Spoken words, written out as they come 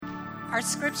Our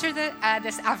scripture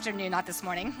this afternoon, not this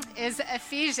morning, is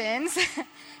Ephesians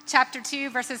chapter 2,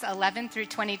 verses 11 through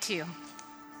 22.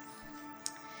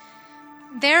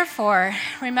 Therefore,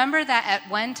 remember that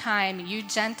at one time you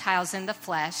Gentiles in the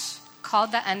flesh,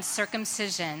 called the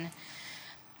uncircumcision,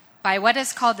 by what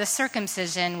is called the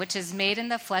circumcision, which is made in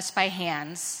the flesh by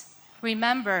hands.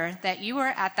 Remember that you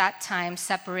were at that time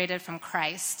separated from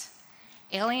Christ,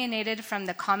 alienated from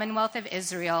the commonwealth of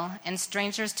Israel and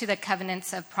strangers to the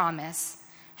covenants of promise,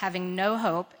 having no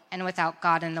hope and without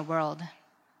God in the world.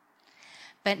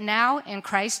 But now in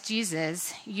Christ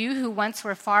Jesus, you who once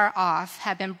were far off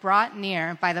have been brought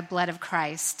near by the blood of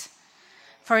Christ.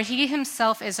 For he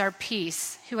himself is our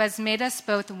peace, who has made us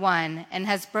both one and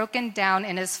has broken down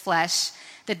in his flesh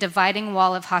the dividing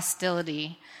wall of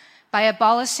hostility, by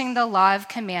abolishing the law of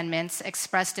commandments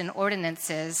expressed in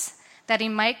ordinances, that he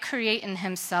might create in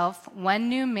himself one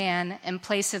new man in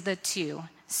place of the two,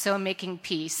 so making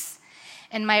peace,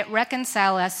 and might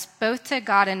reconcile us both to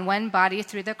God in one body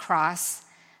through the cross,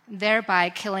 thereby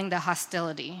killing the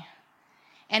hostility.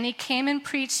 And he came and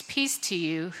preached peace to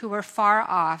you who were far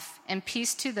off, and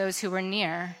peace to those who were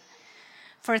near.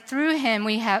 For through him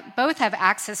we both have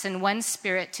access in one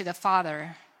spirit to the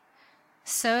Father.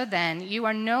 So then, you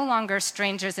are no longer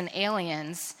strangers and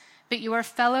aliens, but you are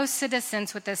fellow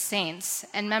citizens with the saints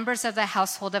and members of the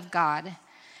household of God,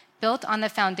 built on the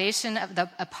foundation of the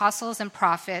apostles and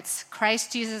prophets,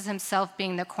 Christ Jesus himself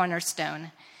being the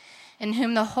cornerstone, in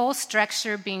whom the whole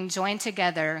structure being joined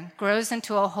together grows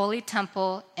into a holy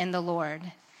temple in the Lord.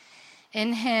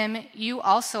 In him you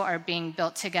also are being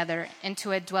built together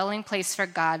into a dwelling place for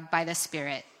God by the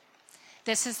Spirit.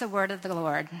 This is the word of the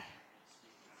Lord.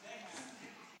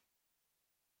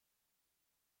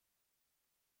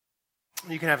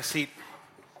 You can have a seat.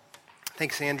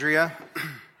 Thanks, Andrea.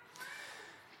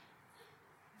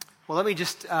 Well, let me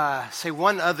just say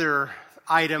one other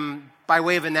item by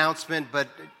way of announcement, but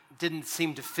it didn't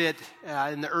seem to fit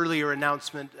in the earlier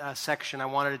announcement section. I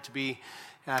wanted it to be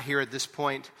here at this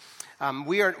point.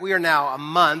 We are now a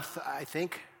month, I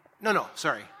think. No,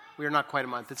 sorry. We are not quite a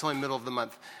month. It's only middle of the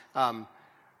month.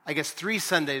 I guess 3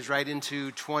 Sundays right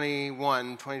into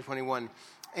 2021.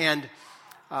 And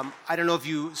I don't know if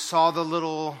you saw the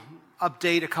little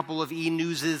update a couple of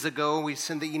e-newses ago. We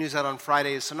send the e-news out on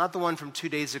Fridays, so not the one from 2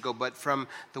 days ago, but from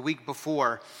the week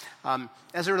before.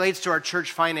 As it relates to our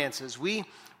church finances, we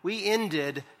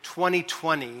ended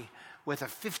 2020 with a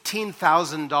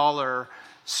 $15,000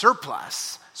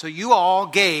 surplus. So you all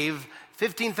gave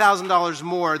 $15,000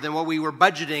 more than what we were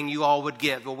budgeting we all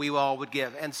would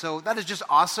give. And so that is just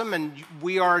awesome, and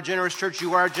we are a generous church.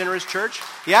 You are a generous church.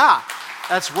 Yeah.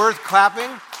 That's worth clapping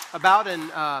about in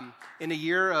a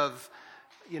year of,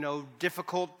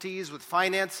 difficulties with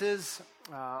finances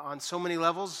on so many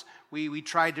levels. We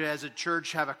tried to, as a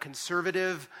church, have a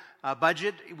conservative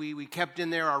budget. We kept in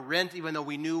there our rent, even though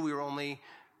we knew we only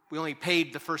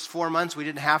paid the first 4 months. We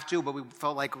didn't have to, but we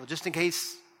felt like, well, just in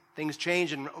case things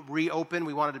change and reopen,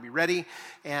 we wanted to be ready.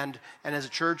 And as a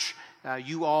church,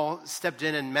 you all stepped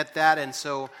in and met that, and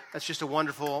so that's just a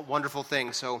wonderful, wonderful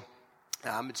thing. So.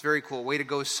 It's very cool. Way to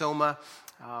go, Soma.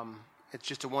 It's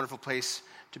just a wonderful place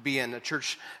to be in. A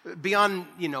church, beyond,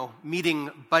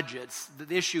 meeting budgets,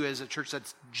 the issue is a church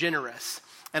that's generous.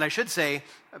 And I should say,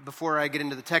 before I get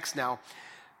into the text now,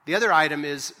 the other item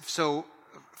is, so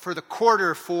for the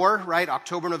quarter 4, right,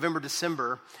 October, November,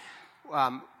 December,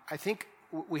 I think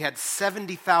we had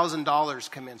 $70,000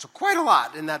 come in. So quite a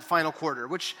lot in that final quarter,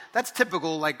 which that's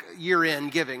typical, like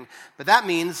year-end giving. But that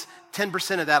means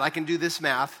 10% of that, I can do this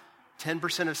math,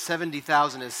 10% of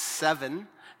 70,000 is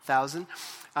 7,000.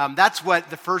 That's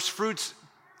what the First Fruits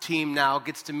team now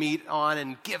gets to meet on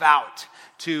and give out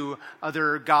to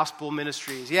other gospel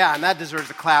ministries. Yeah, and that deserves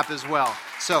a clap as well.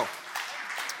 So,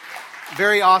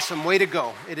 very awesome. Way to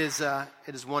go. It is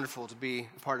wonderful to be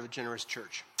a part of a generous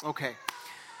church. Okay.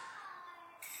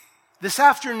 This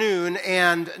afternoon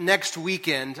and next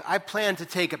weekend, I plan to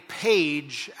take a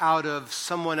page out of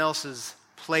someone else's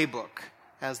playbook,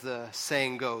 as the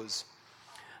saying goes.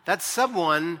 That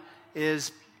someone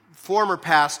is former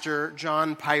pastor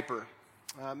John Piper.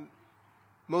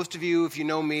 Most of you, if you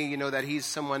know me, you know that he's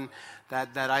someone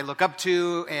that I look up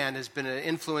to and has been an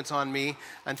influence on me.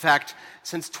 In fact,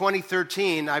 since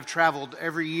 2013, I've traveled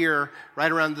every year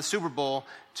right around the Super Bowl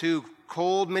to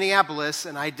cold Minneapolis,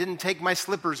 and I didn't take my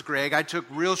slippers, Greg. I took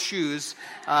real shoes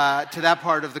to that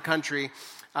part of the country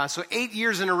So 8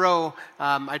 years in a row,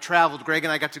 I traveled. Greg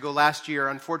and I got to go last year.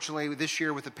 Unfortunately, this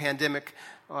year with the pandemic,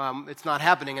 it's not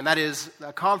happening. And that is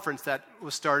a conference that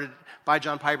was started by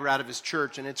John Piper out of his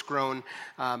church, and it's grown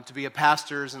to be a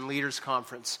pastors and leaders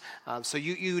conference. So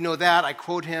you know that. I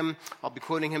quote him. I'll be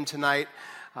quoting him tonight.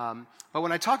 But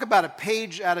when I talk about a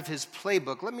page out of his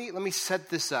playbook, let me set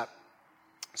this up.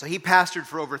 So he pastored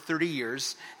for over 30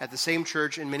 years at the same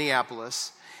church in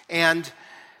Minneapolis. And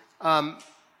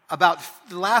about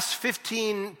the last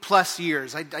 15 plus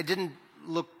years, I didn't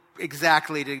look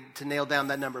exactly to nail down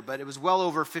that number, but it was well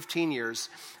over 15 years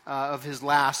of his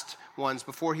last ones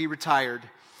before he retired.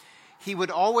 He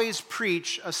would always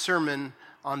preach a sermon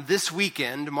on this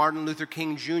weekend, Martin Luther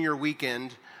King Jr.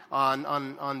 weekend,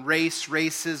 on race,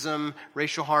 racism,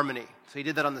 racial harmony. So he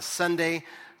did that on the Sunday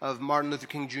of Martin Luther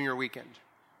King Jr. weekend.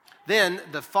 Then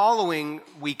the following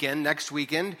weekend, next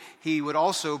weekend, he would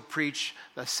also preach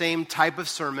the same type of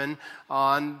sermon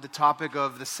on the topic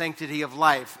of the sanctity of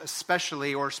life,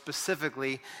 especially or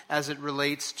specifically as it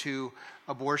relates to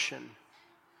abortion.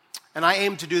 And I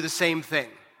aim to do the same thing.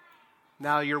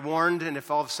 Now you're warned, and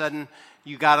if all of a sudden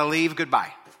you got to leave,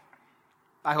 goodbye.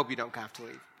 I hope you don't have to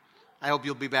leave. I hope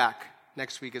you'll be back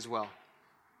next week as well.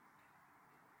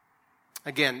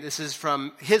 Again, this is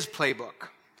from his playbook.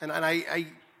 And I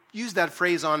use that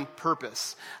phrase on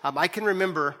purpose. I can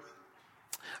remember,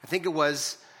 I think it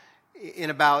was in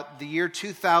about the year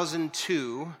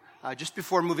 2002, just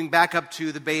before moving back up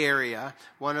to the Bay Area,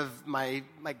 one of my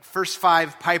first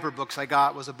 5 Piper books I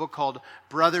got was a book called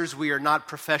Brothers, We Are Not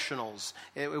Professionals.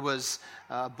 It was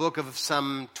a book of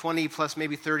some 20 plus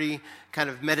maybe 30 kind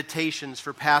of meditations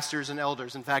for pastors and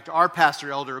elders. In fact, our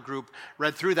pastor-elder group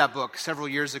read through that book several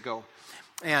years ago.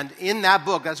 And in that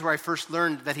book, that's where I first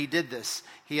learned that he did this.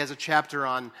 He has a chapter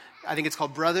on, I think it's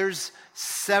called Brothers,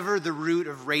 Sever the Root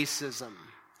of Racism.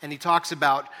 And he talks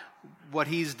about what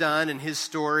he's done and his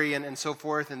story and so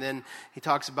forth. And then he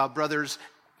talks about brothers,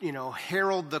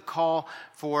 herald the call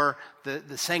for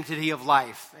the sanctity of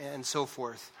life and so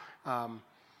forth. And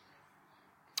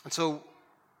so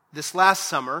this last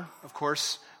summer, of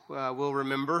course, you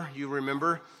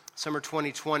remember, summer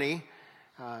 2020,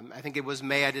 I think it was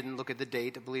May. I didn't look at the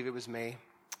date. I believe it was May.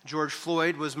 George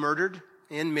Floyd was murdered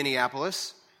in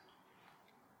Minneapolis.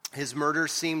 His murder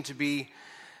seemed to be,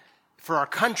 for our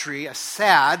country, a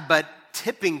sad but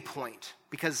tipping point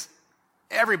because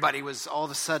everybody was all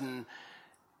of a sudden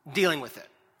dealing with it.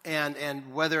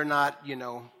 And whether or not,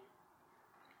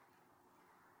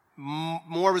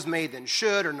 more was made than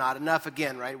should or not enough,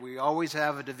 again, right? We always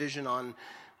have a division on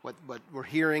what we're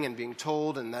hearing and being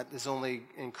told, and that has only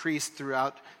increased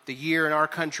throughout the year in our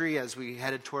country as we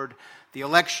headed toward the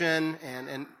election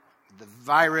and the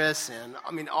virus and,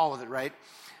 all of it, right?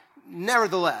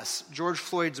 Nevertheless, George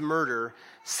Floyd's murder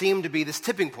seemed to be this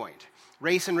tipping point.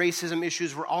 Race and racism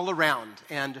issues were all around,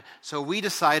 and so we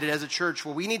decided as a church,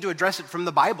 we need to address it from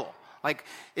the Bible. Like,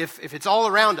 if it's all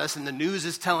around us and the news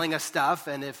is telling us stuff,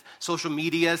 and if social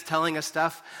media is telling us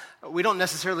stuff, we don't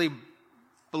necessarily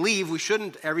believe we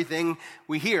shouldn't everything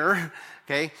we hear,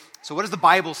 okay? So what does the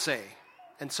Bible say?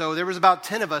 And so there was about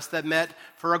 10 of us that met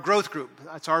for a growth group.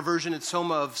 That's our version at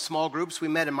Soma of small groups. We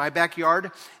met in my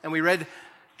backyard, and we read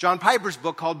John Piper's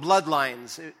book called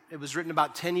Bloodlines. It was written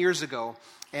about 10 years ago,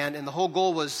 and the whole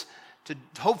goal was to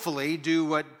hopefully do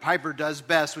what Piper does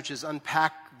best, which is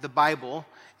unpack the Bible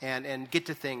and get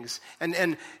to things.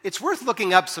 And it's worth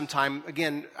looking up sometime.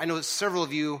 Again, I know several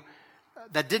of you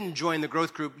that didn't join the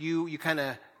growth group, you kind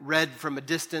of read from a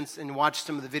distance and watched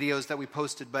some of the videos that we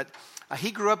posted. But he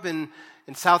grew up in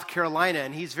South Carolina,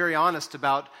 and he's very honest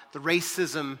about the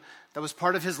racism that was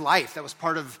part of his life, that was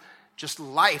part of just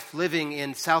life living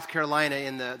in South Carolina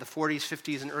in the 40s,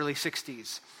 50s, and early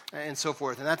 60s, and so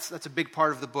forth. And that's a big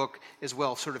part of the book as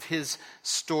well, sort of his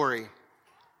story.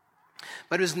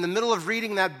 But it was in the middle of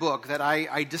reading that book that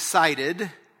I decided,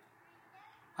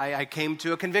 I came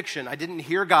to a conviction. I didn't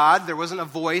hear God. There wasn't a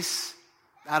voice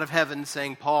out of heaven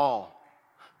saying, Paul,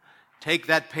 take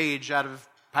that page out of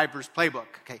Piper's playbook.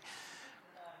 Okay.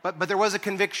 But there was a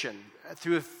conviction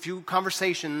through a few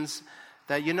conversations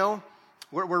that,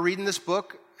 we're reading this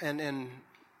book and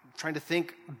trying to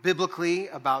think biblically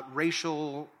about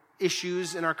racial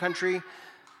issues in our country.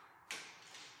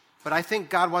 But I think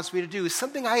God wants me to do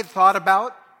something I had thought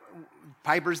about,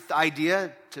 Piper's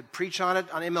idea to preach on it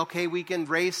on MLK weekend,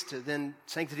 race, to then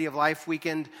Sanctity of Life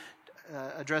weekend,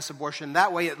 address abortion.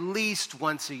 That way, at least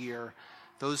once a year,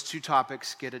 those two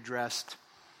topics get addressed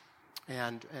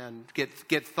and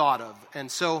get thought of.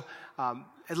 And so,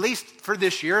 at least for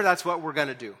this year, that's what we're going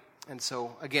to do. And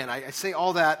so, again, I say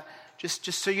all that just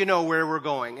so you know where we're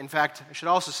going. In fact, I should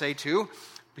also say, too,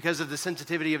 Because of the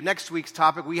sensitivity of next week's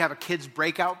topic, we have a kids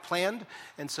breakout planned,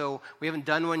 and so we haven't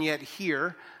done one yet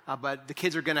here, but the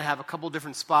kids are going to have a couple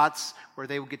different spots where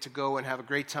they will get to go and have a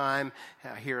great time,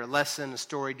 hear a lesson, a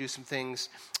story, do some things,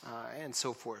 and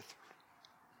so forth.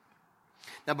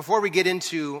 Now, before we get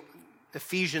into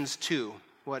Ephesians 2,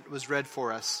 what was read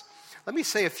for us, let me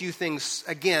say a few things,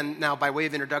 again, now by way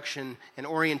of introduction and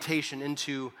orientation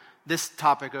into this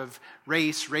topic of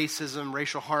race, racism,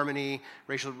 racial harmony,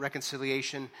 racial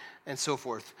reconciliation, and so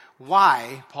forth.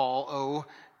 Why, Paul,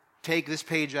 take this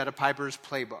page out of Piper's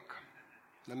playbook?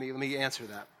 Let me answer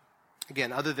that.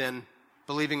 Again, other than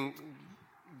believing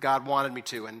God wanted me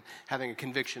to and having a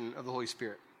conviction of the Holy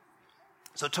Spirit.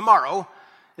 So tomorrow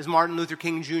is Martin Luther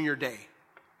King Jr. Day.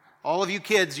 All of you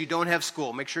kids, you don't have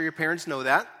school. Make sure your parents know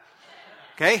that.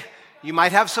 Okay? You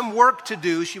might have some work to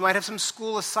do. You might have some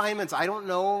school assignments. I don't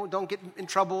know. Don't get in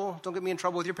trouble. Don't get me in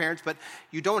trouble with your parents, but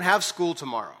you don't have school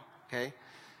tomorrow, okay?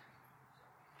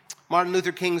 Martin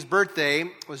Luther King's birthday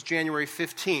was January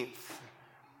 15th,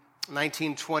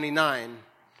 1929.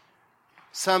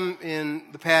 Some in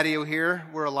the patio here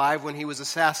were alive when he was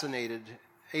assassinated,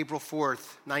 April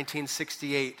 4th,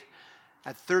 1968,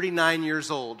 at 39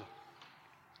 years old.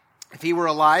 If he were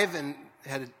alive and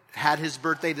had his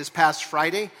birthday this past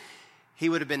Friday, he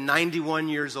would have been 91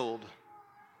 years old.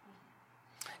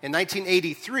 In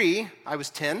 1983, I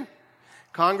was 10,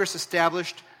 Congress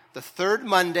established the third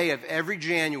Monday of every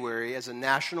January as a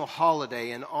national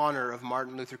holiday in honor of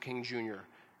Martin Luther King Jr.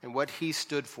 and what he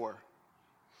stood for.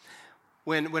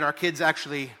 When our kids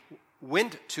actually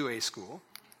went to a school,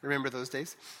 remember those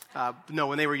days? No,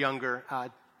 when they were younger,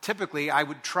 typically I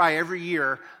would try every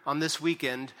year on this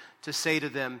weekend to say to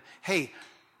them, hey,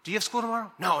 do you have school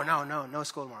tomorrow? No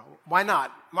school tomorrow. Why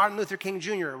not? Martin Luther King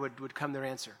Jr. would come their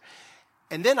answer.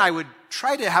 And then I would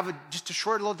try to have just a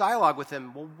short little dialogue with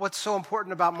them. Well, what's so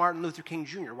important about Martin Luther King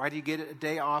Jr.? Why do you get a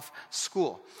day off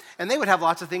school? And they would have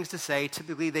lots of things to say.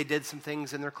 Typically, they did some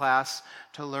things in their class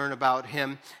to learn about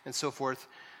him and so forth.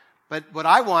 But what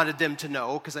I wanted them to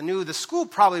know, because I knew the school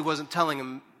probably wasn't telling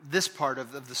them this part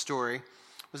of the story,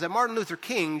 was that Martin Luther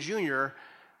King Jr.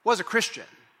 was a Christian.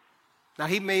 Now,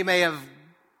 he may have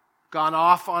gone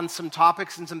off on some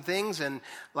topics and some things, and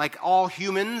like all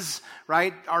humans,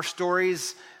 right, our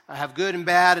stories have good and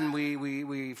bad, and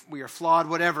we are flawed,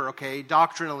 whatever, okay,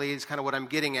 doctrinally is kind of what I'm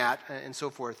getting at, and so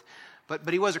forth.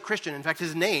 But he was a Christian. In fact,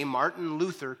 his name, Martin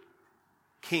Luther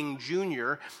King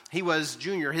Jr., he was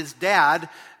Junior. His dad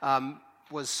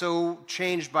was so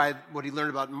changed by what he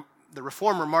learned about the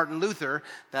reformer Martin Luther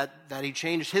that he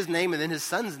changed his name and then his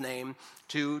son's name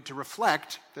to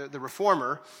reflect the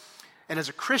reformer. And as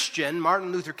a Christian,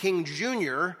 Martin Luther King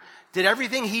Jr. did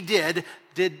everything he did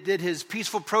his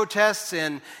peaceful protests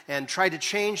and tried to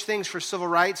change things for civil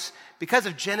rights because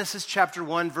of Genesis chapter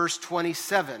 1, verse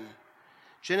 27.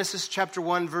 Genesis chapter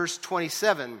 1, verse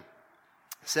 27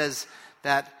 says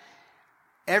that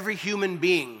every human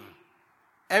being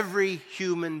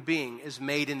is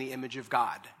made in the image of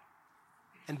God.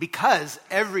 And because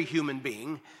every human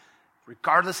being,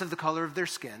 regardless of the color of their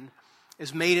skin,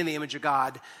 is made in the image of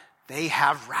God, they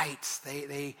have rights.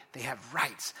 They have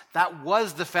rights. That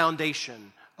was the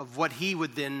foundation of what he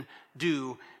would then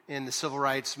do in the civil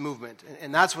rights movement.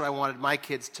 And that's what I wanted my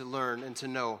kids to learn and to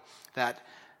know. That,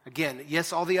 again,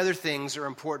 yes, all the other things are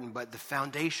important, but the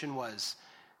foundation was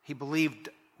he believed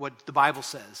what the Bible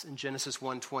says in Genesis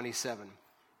 1:27.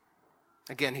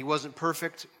 Again, he wasn't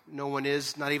perfect. No one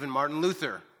is, not even Martin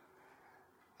Luther.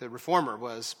 The reformer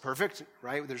was perfect,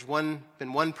 right? There's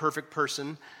been one perfect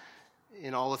person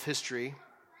in all of history,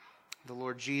 the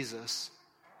Lord Jesus,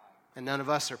 and none of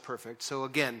us are perfect. So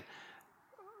again,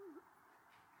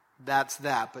 that's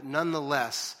that. But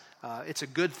nonetheless, it's a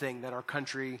good thing that our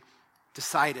country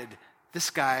decided this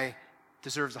guy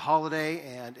deserves a holiday,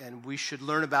 and we should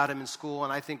learn about him in school,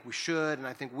 and I think we should, and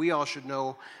I think we all should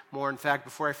know more. In fact,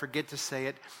 before I forget to say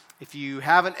it, if you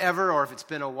haven't ever, or if it's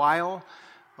been a while,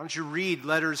 why don't you read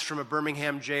letters from a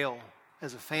Birmingham jail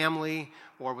as a family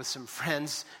or with some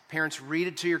friends? Parents, read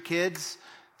it to your kids.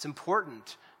 It's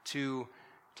important to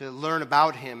learn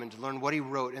about him and to learn what he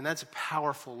wrote, and that's a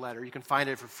powerful letter. You can find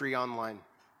it for free online.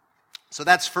 So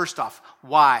that's first off.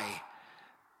 Why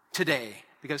today?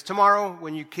 Because tomorrow,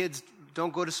 when you kids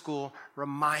don't go to school,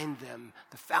 remind them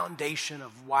the foundation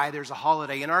of why there's a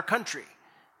holiday in our country.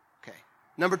 Okay.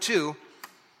 Number two,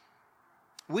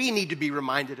 we need to be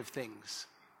reminded of things.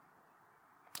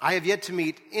 I have yet to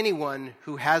meet anyone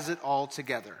who has it all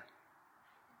together.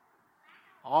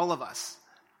 All of us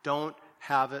don't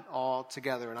have it all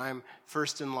together, and I'm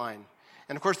first in line.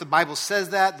 And of course, the Bible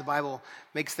says that. The Bible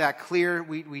makes that clear.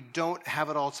 We don't have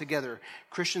it all together.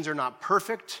 Christians are not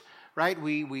perfect. right?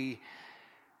 We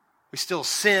still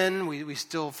sin. We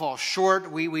still fall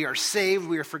short. We are saved.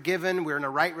 We are forgiven. We're in a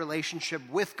right relationship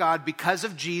with God because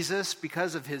of Jesus,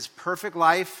 because of his perfect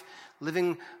life,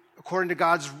 living according to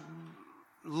God's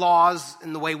laws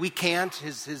in the way we can't,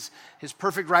 his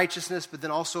perfect righteousness, but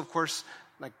then also, of course,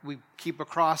 like we keep a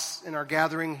cross in our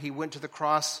gathering, he went to the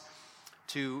cross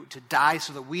to die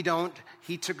so that we don't.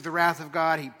 He took the wrath of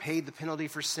God. He paid the penalty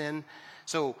for sin.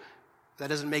 So that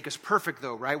doesn't make us perfect,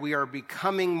 though, right? We are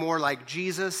becoming more like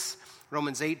Jesus.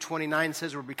 Romans 8:29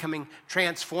 says we're becoming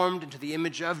transformed into the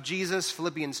image of Jesus.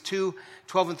 Philippians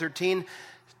 2:12 and 13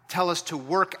 tell us to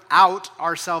work out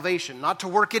our salvation, not to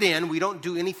work it in. We don't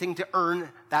do anything to earn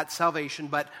that salvation,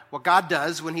 but what God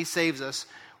does when he saves us,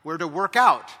 we're to work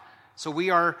out. So we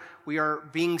are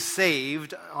being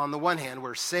saved. On the one hand,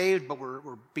 we're saved, but we're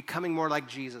becoming more like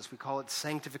Jesus. We call it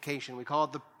sanctification. We call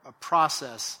it a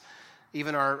process.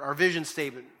 Even our vision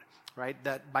statement, right?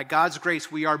 That by God's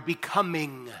grace, we are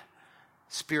becoming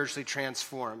spiritually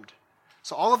transformed.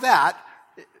 So all of that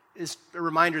is a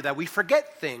reminder that we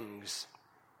forget things.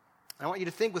 I want you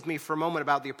to think with me for a moment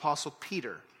about the Apostle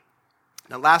Peter.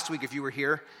 Now, last week, if you were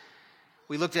here,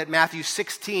 we looked at Matthew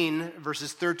 16,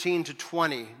 verses 13 to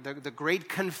 20, the great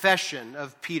confession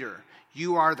of Peter.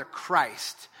 You are the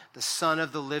Christ, the Son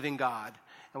of the living God.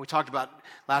 And we talked about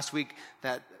last week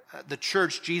that the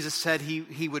church Jesus said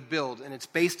he would build, and it's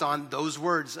based on those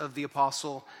words of the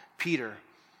Apostle Peter.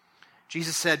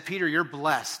 Jesus said, Peter, you're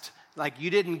blessed. Like you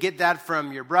didn't get that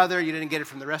from your brother, you didn't get it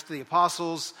from the rest of the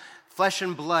apostles. Flesh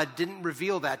and blood didn't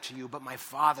reveal that to you, but my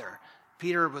Father.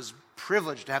 Peter was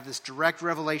privileged to have this direct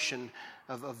revelation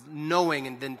of knowing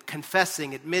and then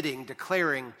confessing, admitting,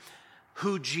 declaring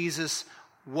who Jesus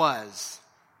was.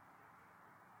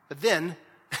 But then,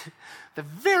 the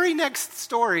very next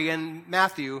story in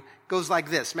Matthew goes like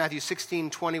this, Matthew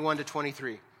 16:21 to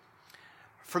 23.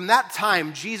 From that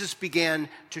time, Jesus began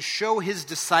to show his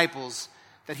disciples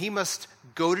that he must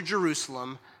go to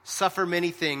Jerusalem, suffer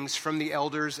many things from the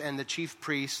elders and the chief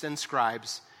priests and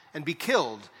scribes, and be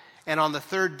killed, and on the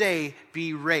third day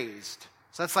be raised.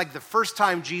 So that's like the first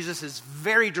time Jesus is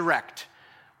very direct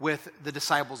with the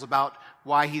disciples about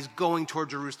why he's going toward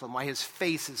Jerusalem, why his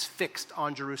face is fixed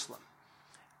on Jerusalem.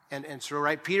 And so,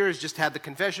 right, Peter has just had the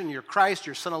confession, you're Christ,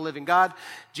 you're Son of the living God.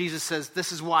 Jesus says,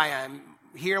 this is why I'm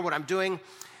here, what I'm doing.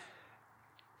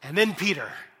 And then Peter,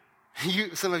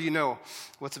 some of you know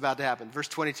what's about to happen. Verse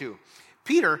 22.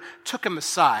 Peter took him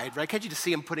aside, right? Can't you just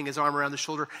see him putting his arm around the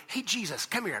shoulder? Hey, Jesus,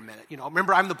 come here a minute.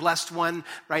 Remember, I'm the blessed one,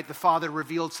 right? The Father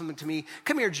revealed something to me.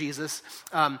 Come here, Jesus.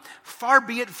 Far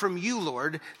be it from you,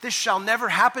 Lord. This shall never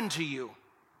happen to you.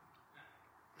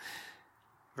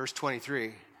 Verse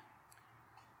 23.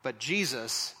 But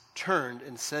Jesus turned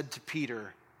and said to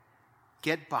Peter,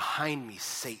 get behind me,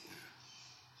 Satan.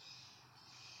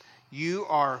 You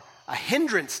are a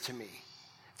hindrance to me,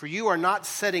 for you are not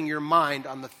setting your mind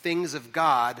on the things of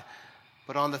God,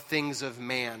 but on the things of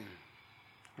man.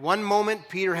 One moment,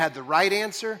 Peter had the right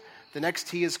answer. The next,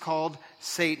 he is called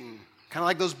Satan. Kind of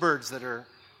like those birds that are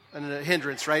a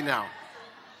hindrance right now.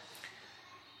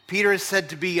 Peter is said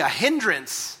to be a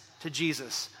hindrance to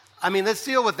Jesus. I mean, let's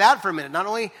deal with that for a minute. Not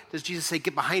only does Jesus say,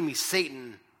 get behind me,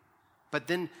 Satan, but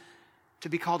then to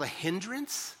be called a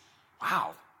hindrance?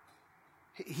 Wow.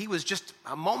 He was just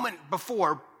a moment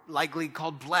before likely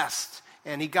called blessed,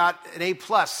 and he got an A+.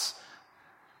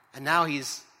 And now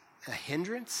he's a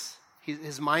hindrance?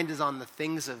 His mind is on the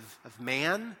things of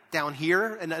man down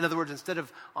here. In other words, instead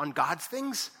of on God's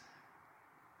things.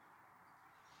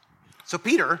 So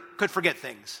Peter could forget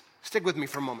things. Stick with me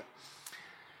for a moment.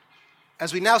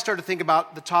 As we now start to think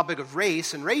about the topic of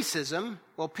race and racism,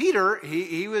 well, Peter,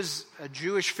 he was a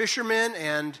Jewish fisherman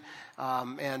and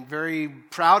very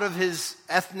proud of his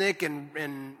ethnic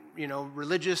and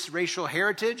religious, racial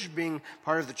heritage, being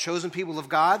part of the chosen people of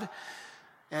God.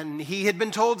 And he had been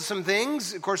told some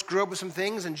things, of course, grew up with some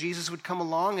things, and Jesus would come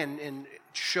along and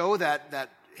show that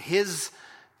his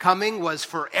coming was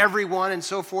for everyone and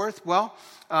so forth. Well,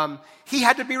 he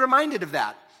had to be reminded of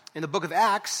that. In the book of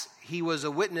Acts, he was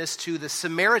a witness to the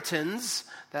Samaritans,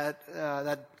 that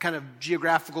kind of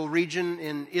geographical region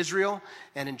in Israel.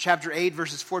 And in chapter 8,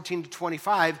 verses 14 to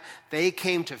 25, they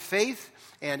came to faith,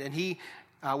 and he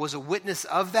was a witness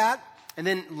of that. And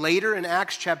then later in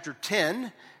Acts chapter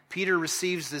 10, Peter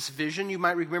receives this vision. You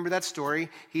might remember that story.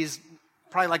 He's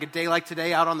probably like a day like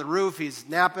today, out on the roof. He's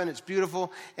napping. It's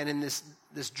beautiful. And in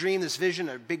this dream, this vision,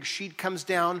 a big sheet comes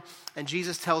down, and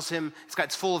Jesus tells him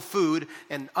it's full of food,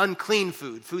 and unclean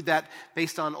food that,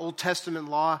 based on Old Testament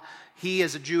law, he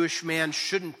as a Jewish man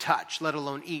shouldn't touch, let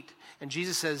alone eat. And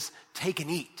Jesus says, take and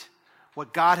eat.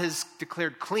 What God has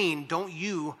declared clean, don't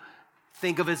you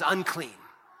think of as unclean.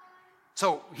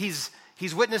 So he's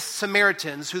witnessed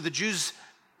Samaritans who the Jews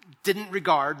didn't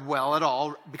regard well at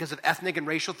all because of ethnic and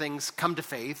racial things come to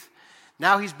faith.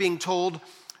 Now he's being told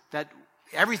that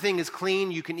everything is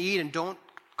clean, you can eat, and don't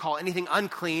call anything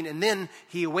unclean. And then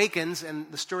he awakens, and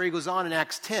the story goes on in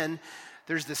Acts 10.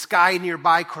 There's this guy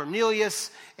nearby,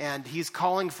 Cornelius, and he's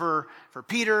calling for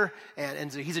Peter,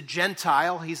 and he's a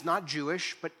Gentile. He's not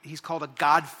Jewish, but he's called a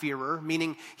God-fearer,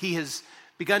 meaning he has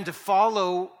begun to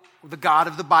follow the God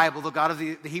of the Bible, the God of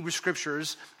the Hebrew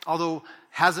Scriptures, although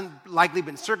hasn't likely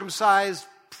been circumcised,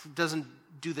 doesn't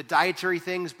do the dietary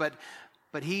things, but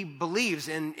he believes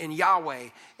in Yahweh,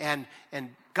 and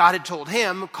God had told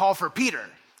him, call for Peter.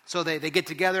 So they get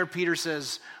together. Peter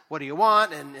says, what do you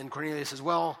want? And Cornelius says,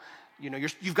 well,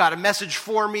 you've got a message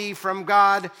for me from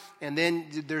God. And then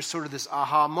there's sort of this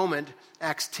aha moment.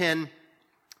 Acts 10,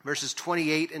 verses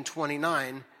 28 and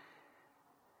 29.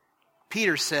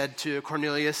 Peter said to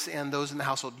Cornelius and those in the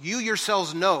household, you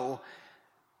yourselves know,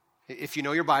 if you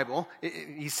know your Bible,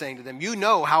 he's saying to them, you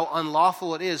know how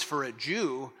unlawful it is for a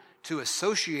Jew to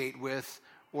associate with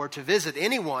or to visit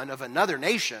anyone of another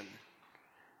nation.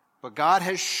 But God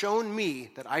has shown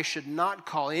me that I should not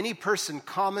call any person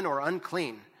common or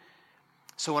unclean.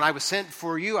 So when I was sent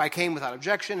for you, I came without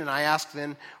objection, and I asked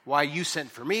then why you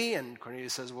sent for me. And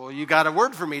Cornelius says, well, you got a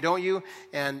word for me, don't you?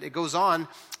 And it goes on,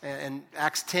 and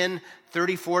Acts 10,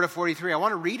 34 to 43. I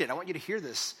want to read it. I want you to hear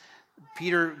this.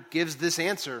 Peter gives this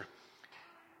answer.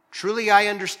 Truly I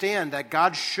understand that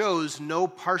God shows no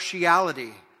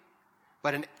partiality,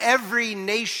 but in every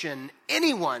nation,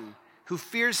 anyone who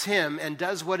fears him and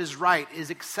does what is right is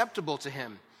acceptable to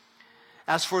him.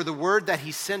 As for the word that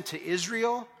he sent to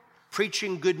Israel,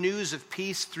 preaching good news of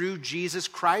peace through Jesus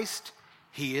Christ,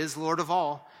 he is Lord of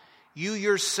all. You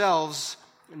yourselves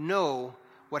know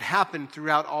what happened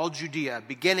throughout all Judea,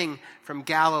 beginning from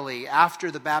Galilee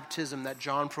after the baptism that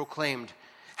John proclaimed,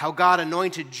 how God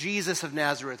anointed Jesus of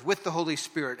Nazareth with the Holy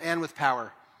Spirit and with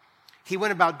power. He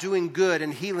went about doing good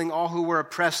and healing all who were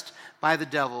oppressed by the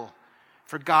devil,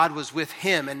 for God was with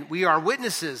him. And we are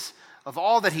witnesses of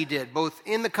all that he did, both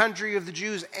in the country of the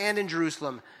Jews and in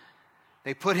Jerusalem.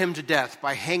 They put him to death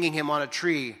by hanging him on a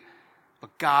tree,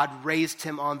 but God raised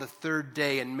him on the third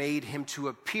day and made him to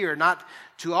appear, not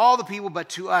to all the people, but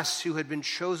to us who had been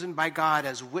chosen by God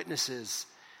as witnesses,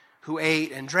 who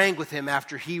ate and drank with him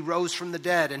after he rose from the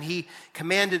dead. And he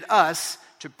commanded us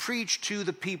to preach to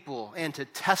the people and to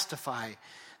testify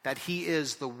that he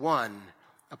is the one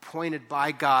appointed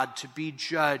by God to be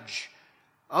judge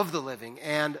of the living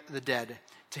and the dead.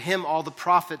 To him all the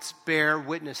prophets bear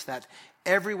witness that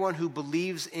everyone who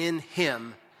believes in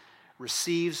him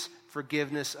receives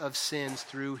forgiveness of sins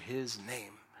through his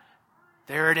name.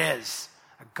 There it is,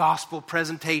 a gospel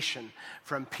presentation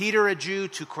from Peter, a Jew,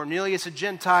 to Cornelius, a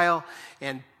Gentile,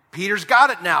 and Peter's got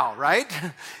it now, right?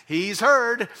 He's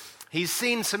heard. He's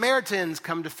seen Samaritans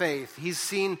come to faith. He's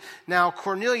seen now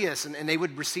Cornelius, and they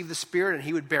would receive the Spirit, and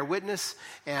he would bear witness,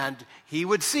 and he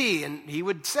would see, and he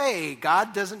would say,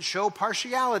 God doesn't show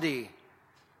partiality.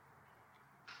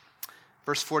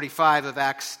 Verse 45 of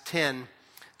Acts 10,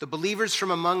 the believers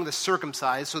from among the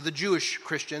circumcised, so the Jewish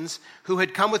Christians who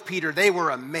had come with Peter, they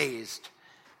were amazed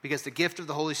because the gift of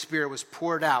the Holy Spirit was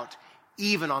poured out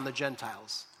even on the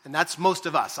Gentiles. And that's most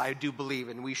of us, I do believe,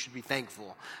 and we should be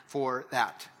thankful for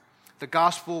that. The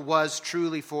gospel was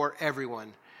truly for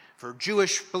everyone, for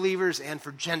Jewish believers and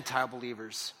for Gentile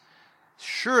believers.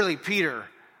 Surely Peter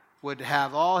would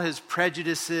have all his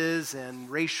prejudices and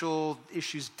racial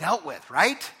issues dealt with,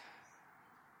 right?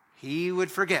 He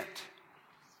would forget.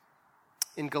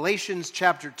 In Galatians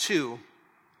chapter 2,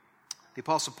 the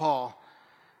Apostle Paul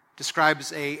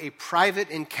describes a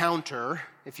private encounter,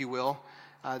 if you will,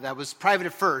 that was private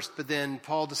at first, but then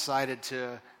Paul decided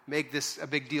to make this a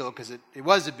big deal because it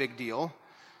was a big deal.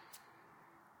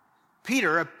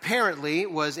 Peter apparently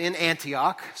was in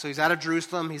Antioch, so he's out of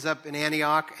Jerusalem, he's up in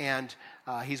Antioch, and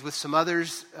he's with some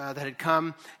others that had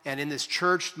come, and in this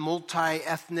church,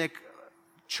 multi-ethnic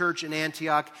church in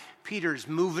Antioch, Peter's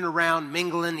moving around,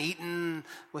 mingling, eating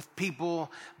with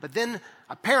people, but then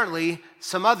apparently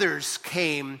some others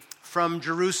came from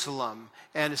Jerusalem,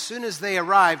 and as soon as they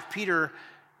arrived, Peter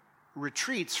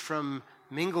retreats from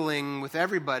mingling with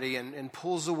everybody and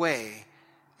pulls away.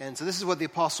 And so this is what the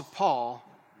Apostle Paul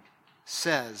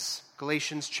says,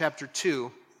 Galatians chapter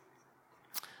 2,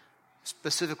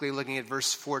 specifically looking at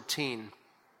verse 14.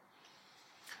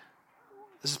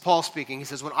 This is Paul speaking. He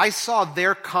says, when I saw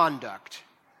their conduct,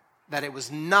 that it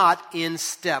was not in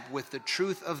step with the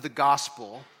truth of the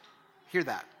gospel, hear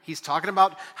that. He's talking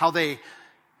about how they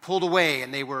pulled away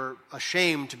and they were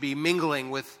ashamed to be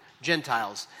mingling with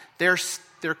Gentiles. Their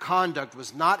their conduct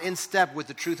was not in step with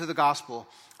the truth of the gospel,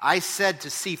 I said to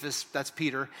Cephas, that's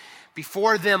Peter,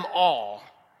 before them all,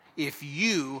 if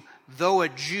you, though a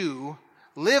Jew,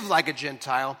 live like a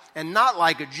Gentile and not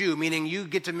like a Jew, meaning you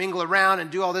get to mingle around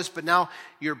and do all this, but now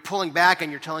you're pulling back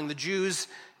and you're telling the Jews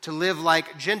to live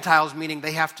like Gentiles, meaning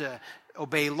they have to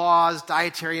obey laws,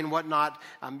 dietary and whatnot.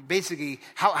 Basically,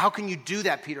 how can you do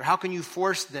that, Peter? How can you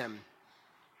force them?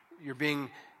 You're being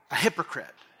a hypocrite.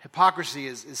 Hypocrisy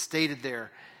is stated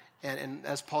there. And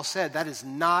as Paul said, that is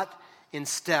not in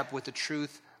step with the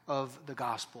truth of the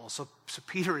gospel. So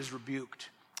Peter is rebuked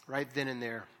right then and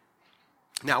there.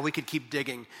 Now, we could keep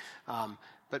digging,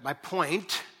 but my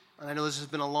point, and I know this has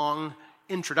been a long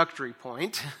introductory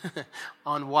point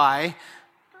on why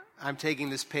I'm taking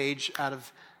this page out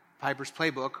of Piper's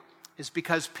playbook, is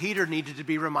because Peter needed to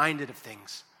be reminded of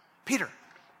things. Peter,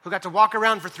 who got to walk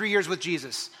around for 3 years with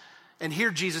Jesus and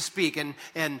hear Jesus speak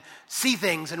and see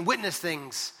things and witness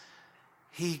things,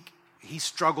 he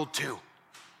struggled too.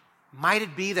 Might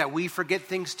it be that we forget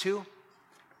things too?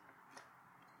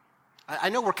 I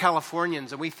know we're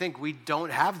Californians and we think we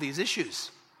don't have these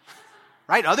issues,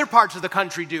 right? Other parts of the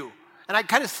country do. And I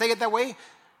kind of say it that way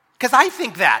because I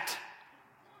think that.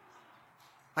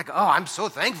 Like, oh, I'm so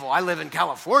thankful I live in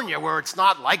California where it's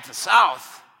not like the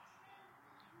South.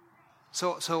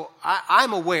 So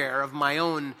I'm aware of my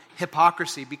own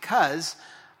hypocrisy because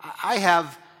I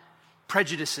have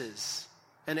prejudices.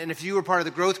 And if you were part of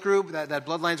the growth group, that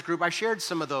Bloodlines group, I shared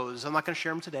some of those. I'm not going to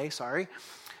share them today, sorry.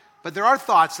 But there are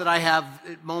thoughts that I have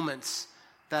at moments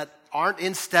that aren't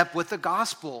in step with the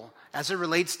gospel as it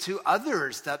relates to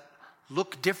others that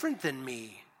look different than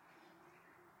me.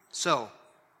 So,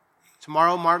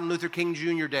 tomorrow, Martin Luther King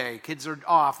Jr. Day. Kids are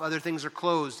off. Other things are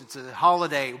closed. It's a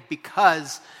holiday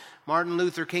because Martin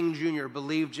Luther King Jr.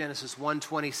 believed Genesis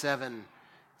 1:27.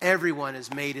 Everyone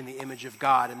is made in the image of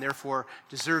God and therefore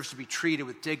deserves to be treated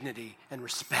with dignity and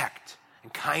respect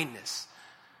and kindness.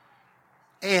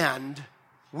 And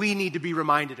we need to be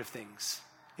reminded of things,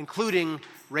 including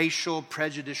racial,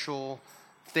 prejudicial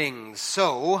things.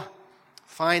 So,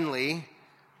 finally,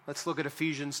 let's look at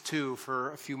Ephesians 2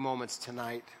 for a few moments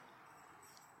tonight.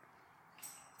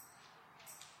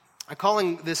 I'm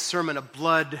calling this sermon a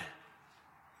blood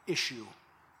issue.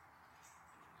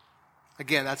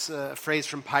 Again, that's a phrase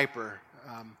from Piper.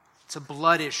 It's a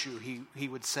blood issue, he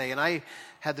would say. And I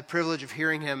had the privilege of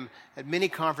hearing him at many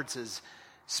conferences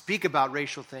speak about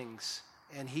racial things.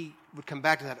 And he would come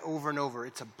back to that over and over.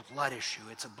 It's a blood issue.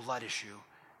 It's a blood issue.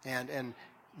 And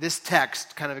this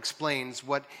text kind of explains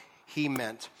what he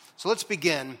meant. So let's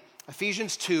begin.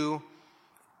 Ephesians 2,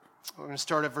 we're going to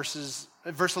start at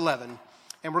verse 11.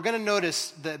 And we're going to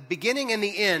notice the beginning and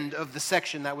the end of the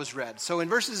section that was read. So in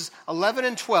verses 11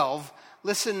 and 12,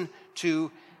 listen to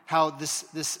how this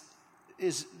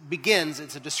begins.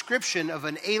 It's a description of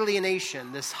an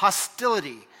alienation, this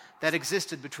hostility that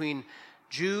existed between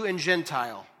Jew and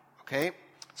Gentile. Okay?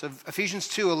 So Ephesians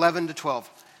 2, 11 to 12.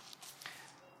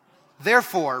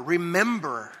 Therefore,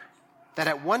 remember that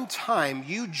at one time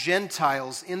you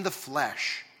Gentiles in the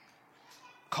flesh,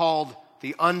 called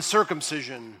the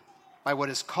uncircumcision by what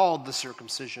is called the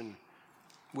circumcision,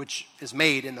 which is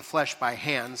made in the flesh by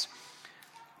hands,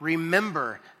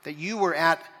 remember that you were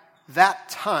at that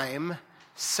time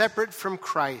separate from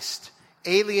Christ,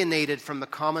 alienated from the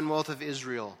commonwealth of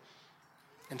Israel,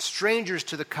 and strangers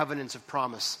to the covenants of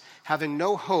promise, having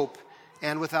no hope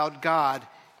and without God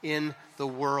in the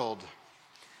world.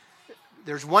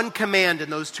 There's one command in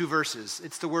those two verses.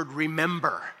 It's the word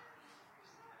remember.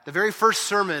 The very first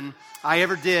sermon I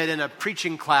ever did in a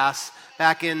preaching class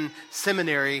back in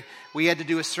seminary, we had to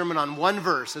do a sermon on one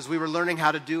verse as we were learning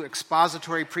how to do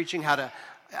expository preaching, how to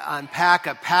unpack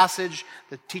a passage.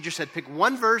 The teacher said pick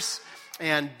one verse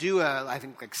and do I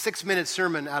think 6-minute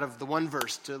sermon out of the one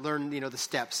verse to learn, the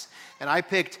steps. And I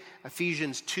picked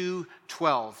Ephesians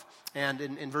 2:12. And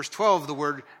in verse 12, the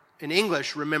word in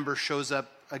English, remember, shows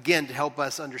up again to help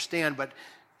us understand, but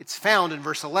it's found in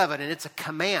verse 11, and it's a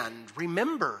command.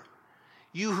 Remember,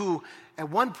 you who at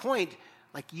one point,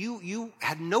 you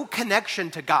had no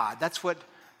connection to God. That's what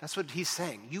he's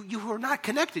saying. You who are not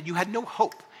connected, you had no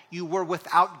hope. You were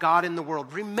without God in the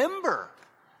world. Remember.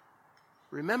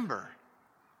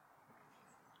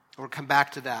 We'll come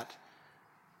back to that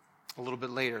a little bit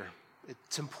later.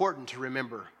 It's important to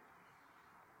remember.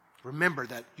 Remember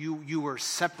that you were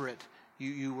separate.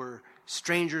 You were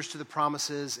strangers to the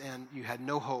promises and you had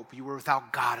no hope. You were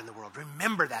without God in the world.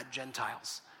 Remember that,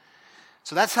 Gentiles.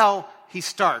 So that's how he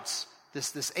starts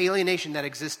this alienation that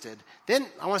existed. Then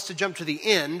I want us to jump to the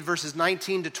end, verses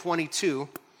 19 to 22,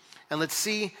 and let's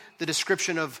see the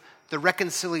description of the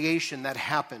reconciliation that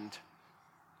happened.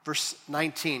 Verse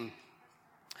 19.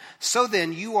 So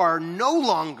then you are no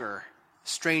longer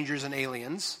strangers and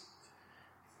aliens,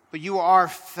 but you are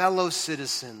fellow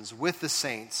citizens with the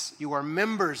saints. You are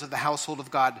members of the household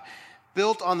of God,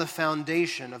 built on the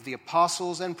foundation of the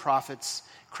apostles and prophets,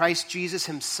 Christ Jesus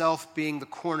himself being the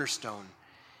cornerstone,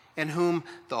 in whom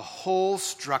the whole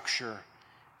structure,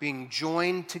 being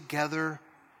joined together,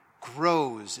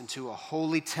 grows into a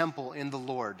holy temple in the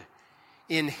Lord.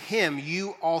 In him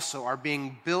you also are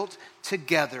being built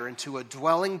together into a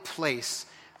dwelling place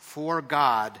for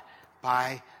God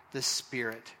by the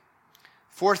Spirit.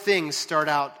 4 things start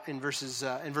out in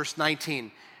verse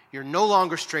 19. You're no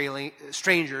longer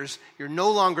strangers. You're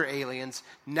no longer aliens.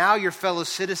 Now you're fellow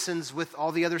citizens with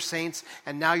all the other saints,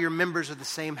 and now you're members of the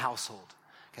same household.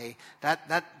 Okay,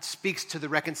 that speaks to the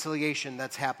reconciliation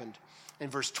that's happened. In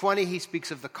verse 20, he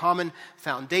speaks of the common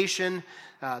foundation,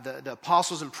 the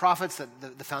apostles and prophets,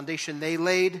 the foundation they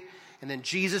laid, and then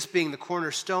Jesus being the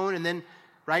cornerstone. And then,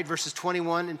 right, verses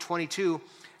 21 and 22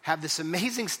 have this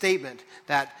amazing statement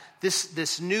that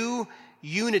this new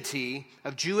unity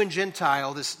of Jew and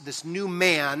Gentile, this new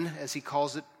man, as he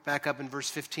calls it back up in verse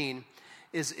 15,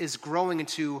 is growing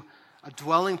into a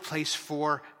dwelling place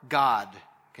for God.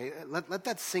 Okay, let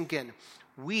that sink in.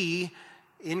 We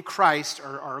in Christ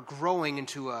are growing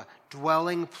into a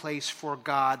dwelling place for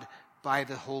God by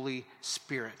the Holy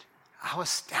Spirit. How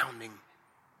astounding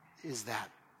is that?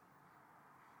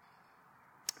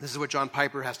 This is what John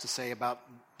Piper has to say about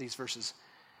these verses.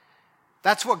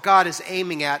 That's what God is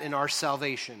aiming at in our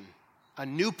salvation. A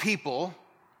new people,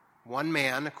 one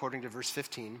man, according to verse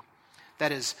 15,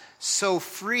 that is so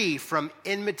free from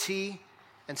enmity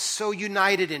and so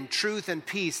united in truth and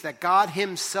peace that God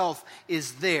himself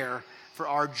is there for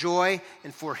our joy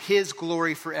and for his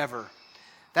glory forever.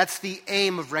 That's the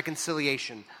aim of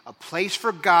reconciliation, a place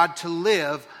for God to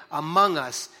live among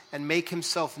us and make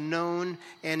himself known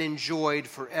and enjoyed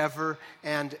forever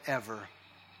and ever.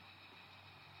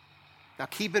 Now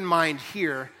keep in mind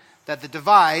here that the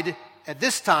divide at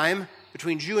this time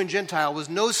between Jew and Gentile was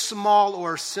no small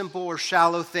or simple or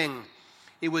shallow thing.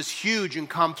 It was huge and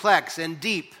complex and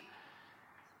deep.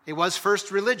 It was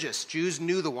first religious. Jews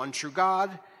knew the one true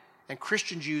God, and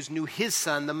Christian Jews knew his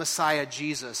son, the Messiah,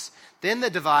 Jesus. Then the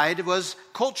divide was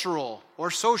cultural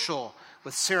or social,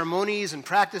 with ceremonies and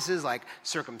practices like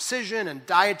circumcision and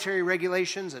dietary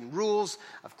regulations and rules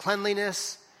of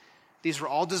cleanliness. These were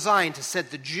all designed to set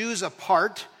the Jews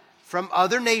apart from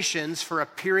other nations for a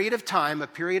period of time, a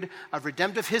period of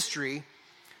redemptive history,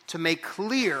 to make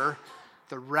clear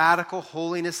the radical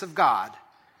holiness of God.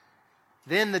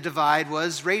 Then the divide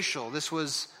was racial. This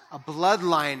was a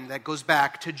bloodline that goes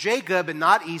back to Jacob and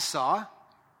not Esau,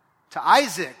 to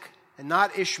Isaac and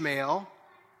not Ishmael,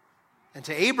 and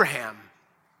to Abraham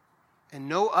and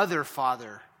no other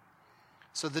father.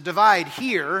 So the divide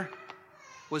here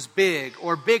was big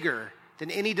or bigger than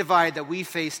any divide that we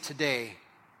face today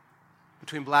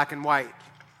between black and white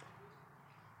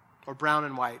or brown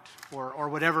and white or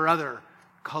whatever other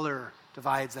color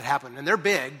divides that happen. And they're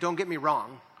big, don't get me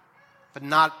wrong, but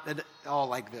not at all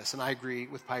like this. And I agree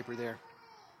with Piper there.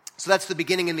 So that's the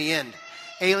beginning and the end.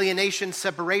 Alienation,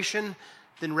 separation,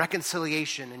 then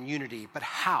reconciliation and unity. But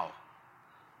how?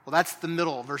 Well, that's the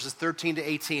middle, verses 13 to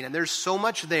 18. And there's so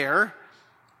much there,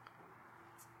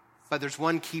 but there's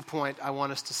one key point I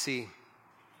want us to see.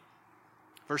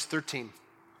 Verse 13.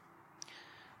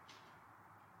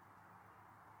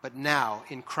 But now,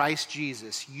 in Christ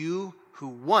Jesus, you who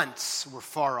once were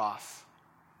far off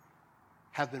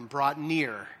have been brought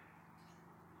near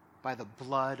by the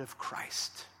blood of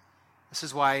Christ. This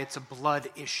is why it's a blood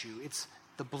issue. It's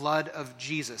the blood of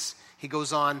Jesus. He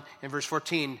goes on in verse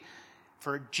 14,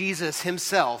 for Jesus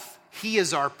himself, he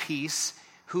is our peace,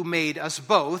 who made us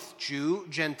both, Jew,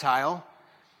 Gentile,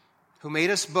 who made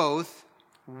us both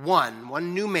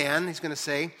one new man, he's going to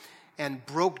say, and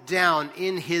broke down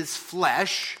in his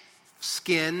flesh,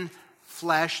 skin,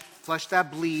 flesh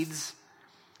that bleeds,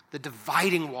 the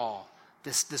dividing wall,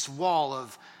 this wall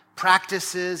of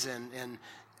practices and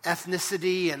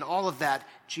ethnicity and all of that.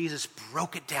 Jesus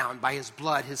broke it down by his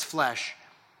blood, his flesh,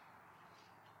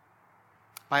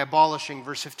 by abolishing,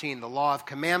 verse 15, the law of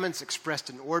commandments expressed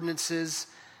in ordinances,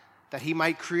 that he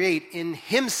might create in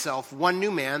himself one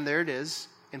new man, there it is,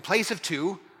 in place of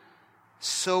two,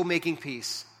 so making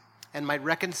peace, and might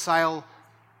reconcile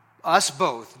us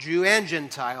both, Jew and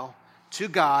Gentile, to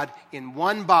God in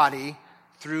one body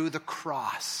through the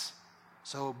cross.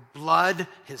 So blood,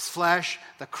 his flesh,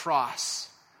 the cross.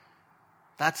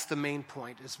 That's the main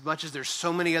point. As much as there's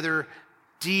so many other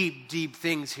deep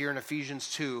things here in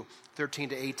Ephesians 2, 13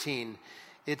 to 18,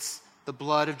 it's the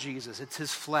blood of Jesus. It's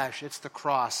his flesh. It's the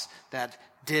cross that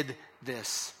did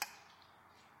this.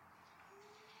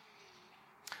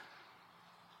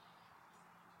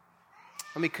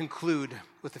 Let me conclude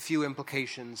with a few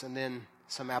implications and then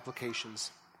some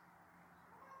applications.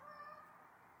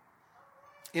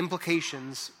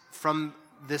 Implications from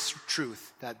this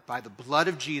truth that by the blood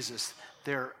of Jesus,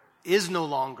 there is no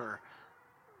longer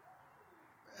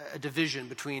a division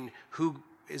between who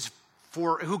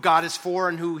God is for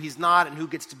and who he's not, and who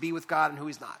gets to be with God and who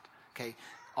he's not. Okay?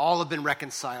 All have been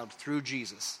reconciled through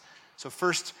Jesus. So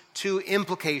first, two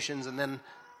implications, and then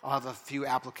I'll have a few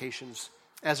applications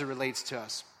as it relates to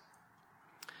us.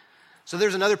 So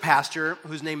there's another pastor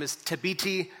whose name is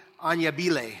Thabiti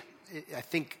Anyabwile. I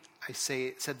think I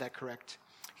said that correct.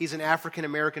 He's an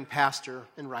African-American pastor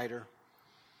and writer.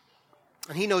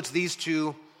 And he notes these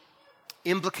two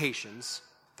implications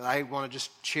that I want to just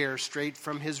share straight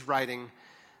from his writing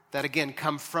that, again,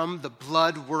 come from the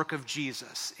blood work of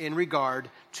Jesus in regard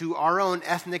to our own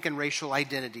ethnic and racial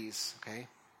identities. Okay?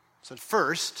 So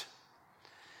first,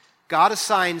 God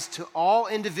assigns to all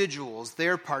individuals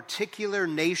their particular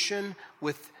nation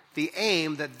with the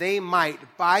aim that they might,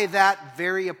 by that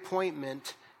very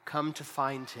appointment, come to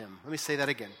find him. Let me say that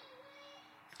again.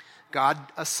 God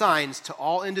assigns to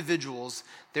all individuals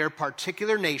their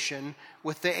particular nation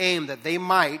with the aim that they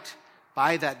might,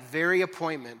 by that very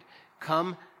appointment,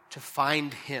 come to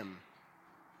find him.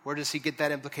 Where does he get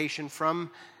that implication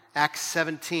from? Acts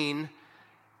 17,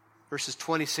 verses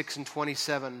 26 and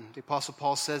 27. The Apostle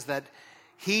Paul says that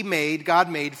God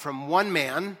made from one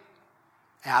man,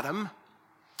 Adam,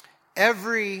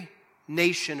 every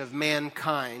nation of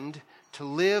mankind to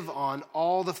live on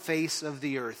all the face of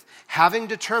the earth, having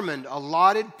determined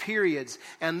allotted periods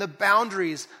and the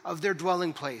boundaries of their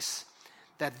dwelling place,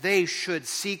 that they should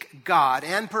seek God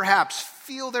and perhaps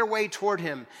feel their way toward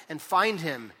him and find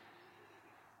him.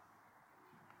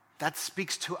 That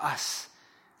speaks to us.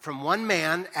 From one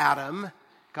man, Adam,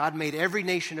 God made every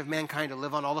nation of mankind to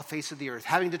live on all the face of the earth,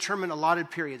 having determined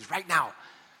allotted periods. Right now,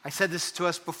 I said this to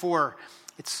us before,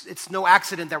 it's no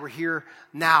accident that we're here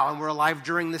now and we're alive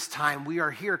during this time. We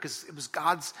are here because it was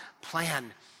God's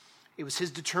plan. It was his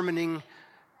determining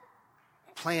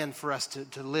plan for us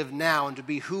to live now and to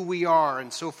be who we are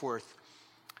and so forth.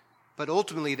 But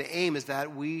ultimately, the aim is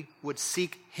that we would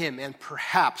seek him and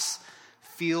perhaps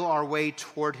feel our way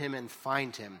toward him and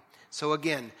find him. So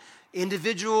again,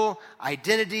 individual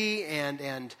identity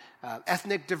and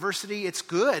ethnic diversity, it's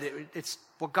good. It's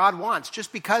what God wants.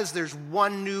 Just because there's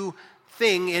one new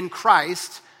thing in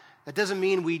Christ, that doesn't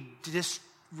mean we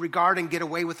disregard and get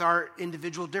away with our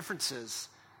individual differences.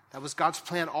 That was God's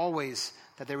plan always,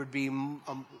 that there would be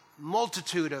a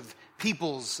multitude of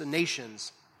peoples and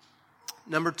nations.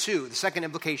 Number two, the second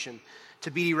implication,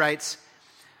 Thabiti writes,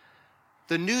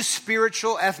 the new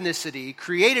spiritual ethnicity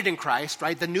created in Christ,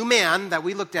 right? The new man that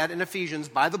we looked at in Ephesians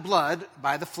by the blood,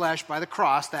 by the flesh, by the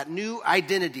cross, that new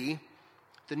identity,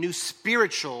 the new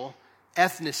spiritual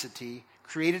ethnicity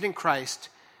created in Christ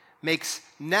makes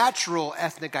natural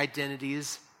ethnic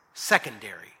identities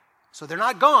secondary. So they're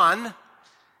not gone,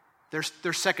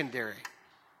 they're secondary.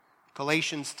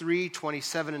 Galatians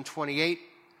 3:27 and 28.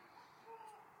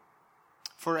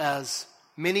 For as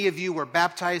many of you were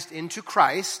baptized into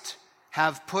Christ,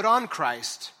 have put on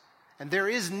Christ, and there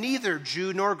is neither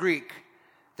Jew nor Greek,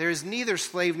 there is neither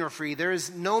slave nor free, there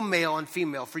is no male and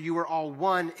female, for you are all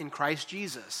one in Christ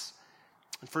Jesus.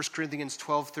 In 1 Corinthians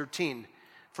 12:13,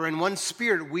 for in one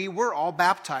spirit we were all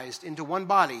baptized into one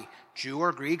body, Jew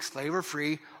or Greek, slave or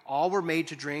free, all were made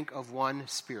to drink of one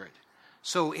spirit.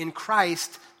 So in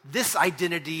Christ, this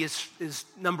identity is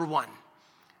number one.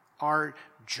 Our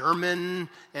German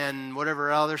and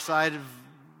whatever other side of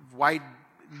white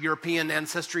European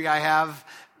ancestry I have,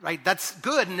 right? That's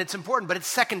good and it's important, but it's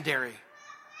secondary.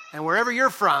 And wherever you're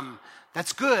from,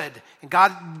 that's good. And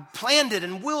God planned it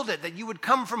and willed it that you would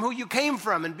come from who you came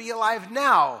from and be alive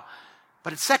now.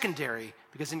 But it's secondary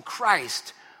because in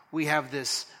Christ we have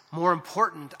this more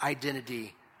important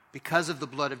identity because of the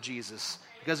blood of Jesus,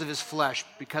 because of his flesh,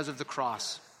 because of the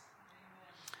cross.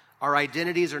 Our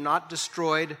identities are not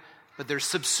destroyed, but they're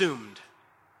subsumed.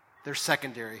 They're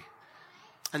secondary.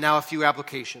 And now a few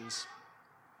applications.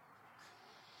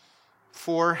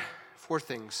 Four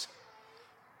things.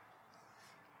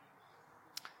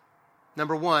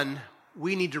 Number one,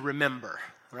 we need to remember,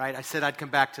 right? I said I'd come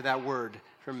back to that word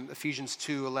from Ephesians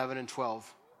 2:11 and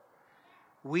 12.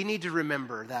 We need to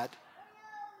remember that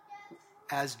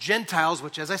as Gentiles,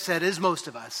 which as I said is most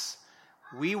of us,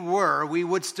 we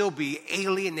would still be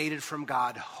alienated from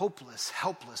God, hopeless,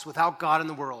 helpless, without God in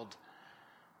the world.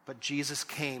 But Jesus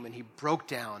came and he broke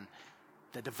down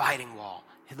the dividing wall.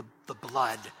 The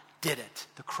blood did it.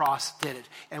 The cross did it.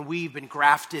 And we've been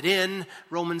grafted in,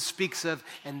 Romans speaks of,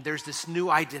 and there's this new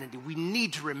identity. We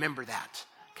need to remember that.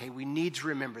 Okay, we need to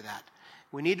remember that.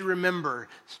 We need to remember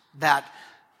that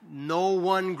no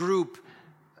one group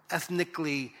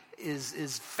ethnically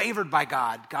is favored by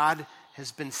God. God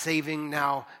has been saving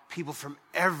now people from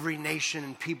every nation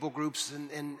and people groups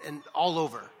and all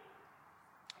over.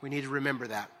 We need to remember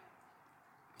that.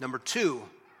 Number 2,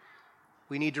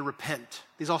 we need to repent.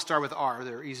 These all start with R.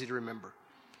 They're easy to remember.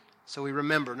 So we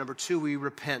remember. Number 2, we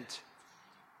repent.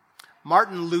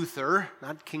 Martin Luther,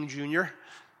 not King Jr.,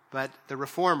 but the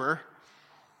reformer,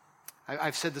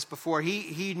 I've said this before,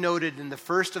 he noted in the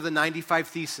first of the 95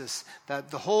 Theses that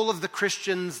the whole of the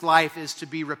Christian's life is to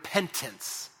be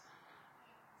repentance.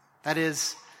 That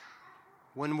is,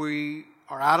 when we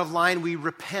are out of line, we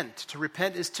repent. To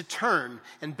repent is to turn.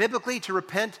 And biblically, to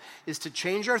repent is to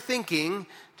change our thinking,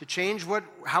 to change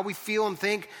how we feel and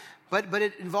think, but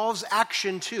it involves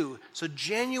action too. So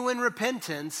genuine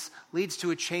repentance leads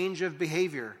to a change of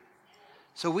behavior.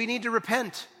 So we need to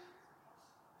repent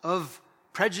of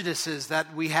prejudices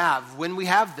that we have when we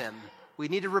have them. We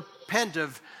need to repent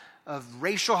of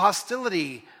racial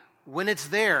hostility when it's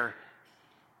there.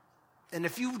 And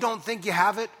if you don't think you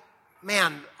have it,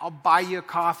 man, I'll buy you a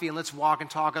coffee and let's walk and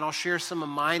talk and I'll share some of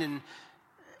mine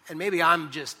and maybe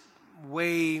I'm just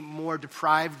way more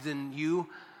deprived than you,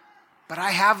 but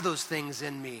I have those things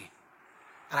in me.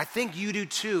 And I think you do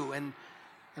too. And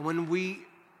when we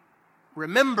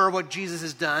remember what Jesus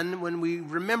has done, when we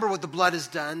remember what the blood has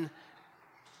done,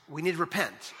 we need to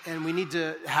repent and we need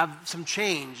to have some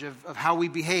change of how we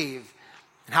behave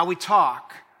and how we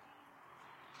talk.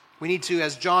 We need to,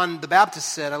 as John the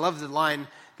Baptist said, I love the line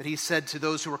that he said to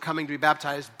those who were coming to be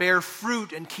baptized, bear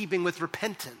fruit in keeping with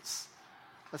repentance.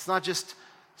 Let's not just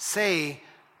say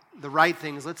the right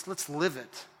things, let's live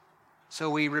it. So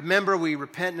we remember, we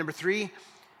repent. Number 3,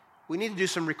 we need to do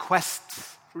some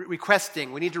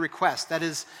requesting. We need to request. That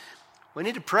is, we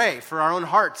need to pray for our own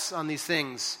hearts on these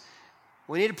things.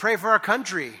 We need to pray for our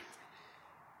country.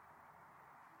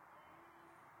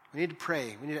 We need to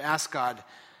pray. We need to ask God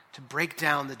to break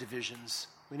down the divisions.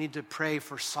 We need to pray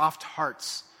for soft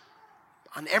hearts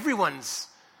on everyone's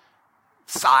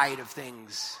side of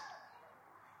things.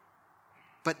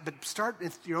 But start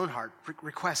with your own heart.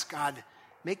 Request, God,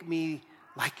 make me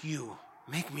like you.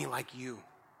 Make me like you.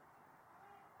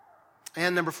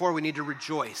 And number 4, we need to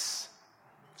rejoice.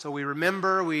 So we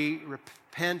remember, we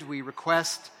repent, we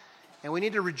request, and we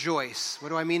need to rejoice. What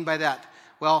do I mean by that?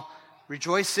 Well,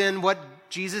 rejoice in what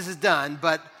Jesus has done,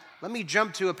 but let me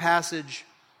jump to a passage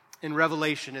in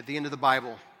Revelation at the end of the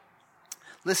Bible.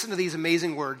 Listen to these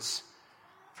amazing words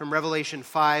from Revelation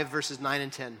 5, verses 9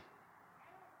 and 10.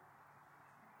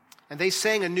 And they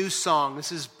sang a new song,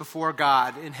 this is before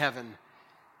God in heaven,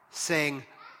 saying,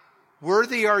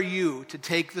 worthy are you to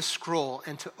take the scroll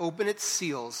and to open its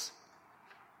seals,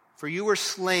 for you were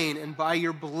slain, and by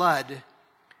your blood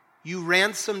you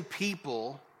ransomed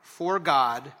people for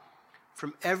God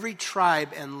from every tribe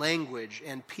and language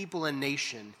and people and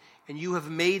nation, and you have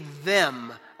made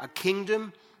them a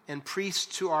kingdom and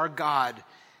priests to our God,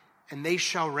 and they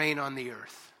shall reign on the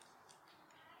earth.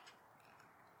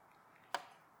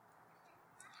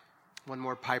 One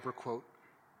more Piper quote.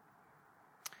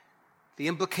 The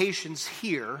implications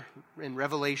here in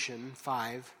Revelation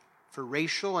 5 for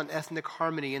racial and ethnic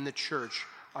harmony in the church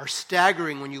are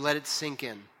staggering when you let it sink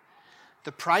in.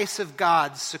 The price of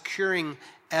God securing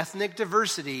ethnic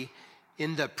diversity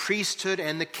in the priesthood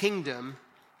and the kingdom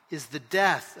is the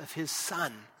death of his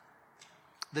son.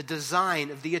 The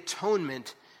design of the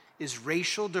atonement is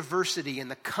racial diversity in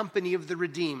the company of the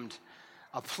redeemed.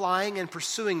 Applying and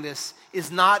pursuing this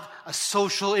is not a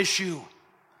social issue.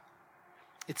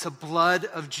 It's a blood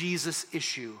of Jesus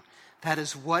issue. That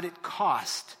is what it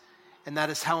cost, and that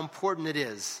is how important it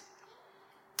is.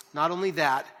 Not only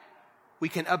that, we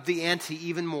can up the ante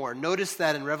even more. Notice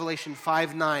that in Revelation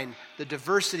 5:9, the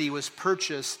diversity was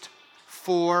purchased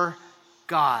for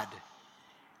God.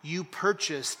 You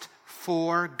purchased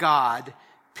for God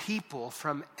people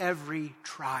from every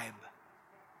tribe.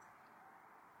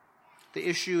 The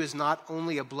issue is not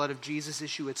only a blood of Jesus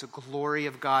issue, it's a glory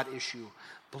of God issue.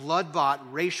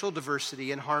 Blood-bought racial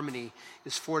diversity and harmony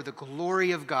is for the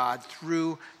glory of God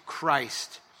through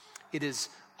Christ. It is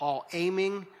all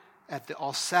aiming at the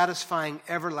all-satisfying,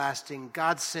 everlasting,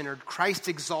 God-centered,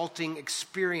 Christ-exalting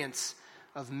experience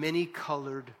of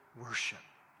many-colored worship.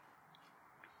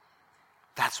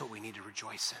 That's what we need to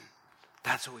rejoice in.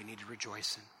 That's what we need to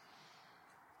rejoice in.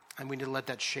 And we need to let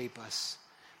that shape us.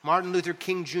 Martin Luther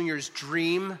King Jr.'s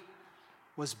dream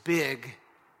was big,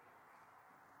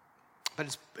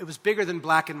 But it was bigger than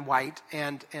black and white,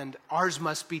 and ours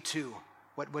must be too.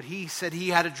 What he said he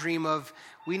had a dream of,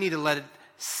 we need to let it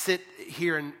sit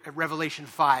here in Revelation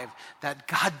 5, that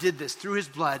God did this through his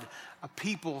blood, a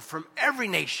people from every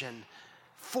nation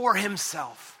for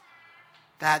himself.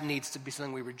 That needs to be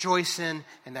something we rejoice in,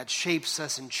 and that shapes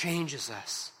us and changes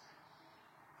us.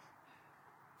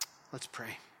 Let's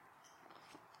pray.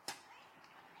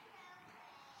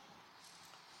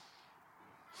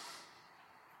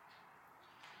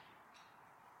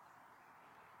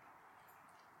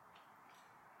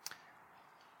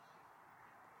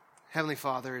 Heavenly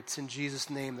Father, it's in Jesus'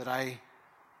 name that I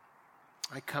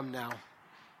come now.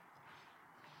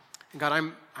 And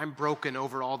God, I'm broken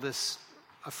over all this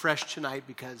afresh tonight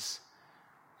because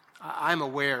I'm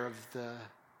aware of the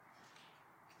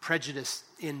prejudice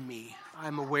in me.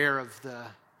 I'm aware of the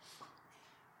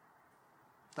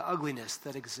ugliness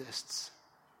that exists.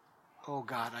 Oh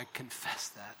God, I confess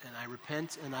that and I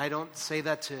repent, and I don't say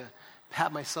that to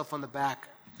pat myself on the back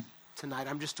tonight.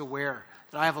 I'm just aware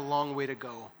that I have a long way to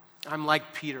go. I'm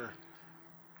like Peter.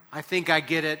 I think I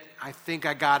get it. I think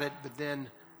I got it, but then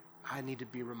I need to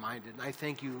be reminded. And I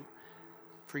thank you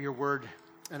for your word.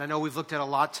 And I know we've looked at a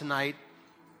lot tonight,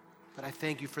 but I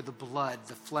thank you for the blood,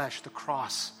 the flesh, the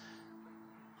cross,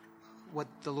 what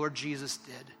the Lord Jesus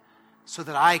did, so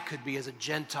that I could be, as a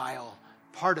Gentile,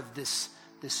 part of this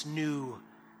new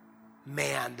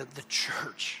man, the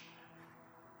church,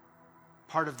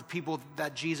 part of the people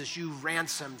that Jesus, you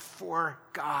ransomed for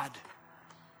God.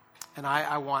 And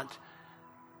I want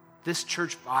this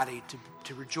church body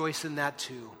to rejoice in that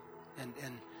too. And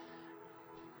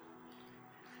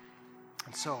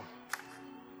so,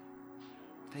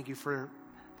 thank you for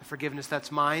the forgiveness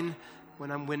that's mine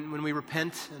when we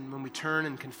repent and when we turn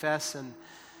and confess. And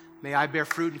may I bear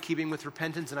fruit in keeping with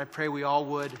repentance. And I pray we all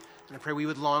would. And I pray we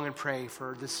would long and pray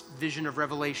for this vision of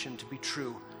Revelation to be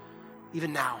true,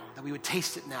 even now, that we would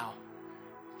taste it now,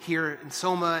 here in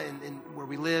Soma and where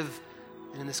we live,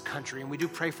 and in this country. And we do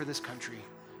pray for this country.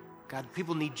 God,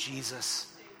 people need Jesus.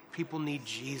 People need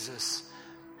Jesus.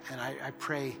 And I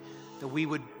pray that we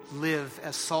would live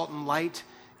as salt and light,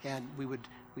 and we would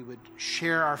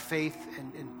share our faith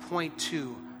and point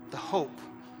to the hope,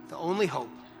 the only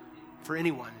hope for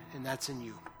anyone, and that's in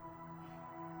you.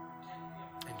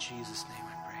 In Jesus' name.